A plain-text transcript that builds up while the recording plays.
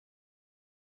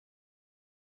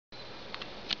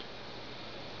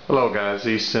Hello guys,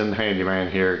 End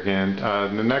Handyman here again.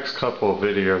 In the next couple of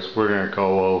videos we're going to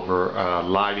go over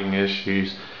lighting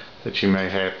issues that you may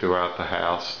have throughout the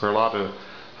house. For a lot of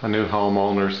new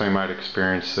homeowners, they might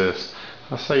experience this.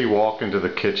 Let's say you walk into the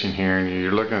kitchen here and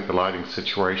you're looking at the lighting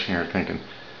situation here thinking,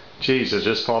 geez, I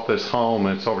just bought this home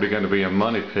and it's already going to be a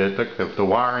money pit. Look, the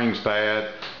wiring's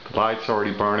bad, the light's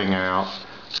already burning out.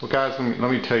 Well guys,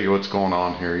 let me tell you what's going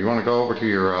on here. You want to go over to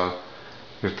your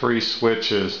three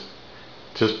switches.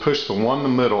 Just push the one in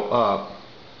the middle up.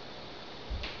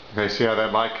 Okay, see how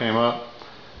that light came up?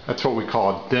 That's what we call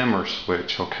a dimmer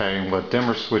switch, okay? And what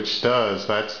dimmer switch does,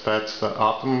 that's the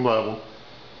optimum level.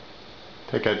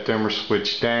 Take that dimmer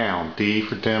switch down. D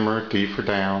for dimmer, D for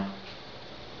down.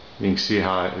 You can see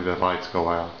how the lights go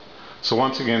out. So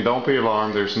once again, don't be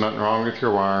alarmed. There's nothing wrong with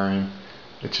your wiring.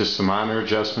 It's just a minor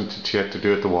adjustment that you have to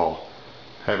do at the wall.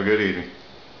 Have a good evening.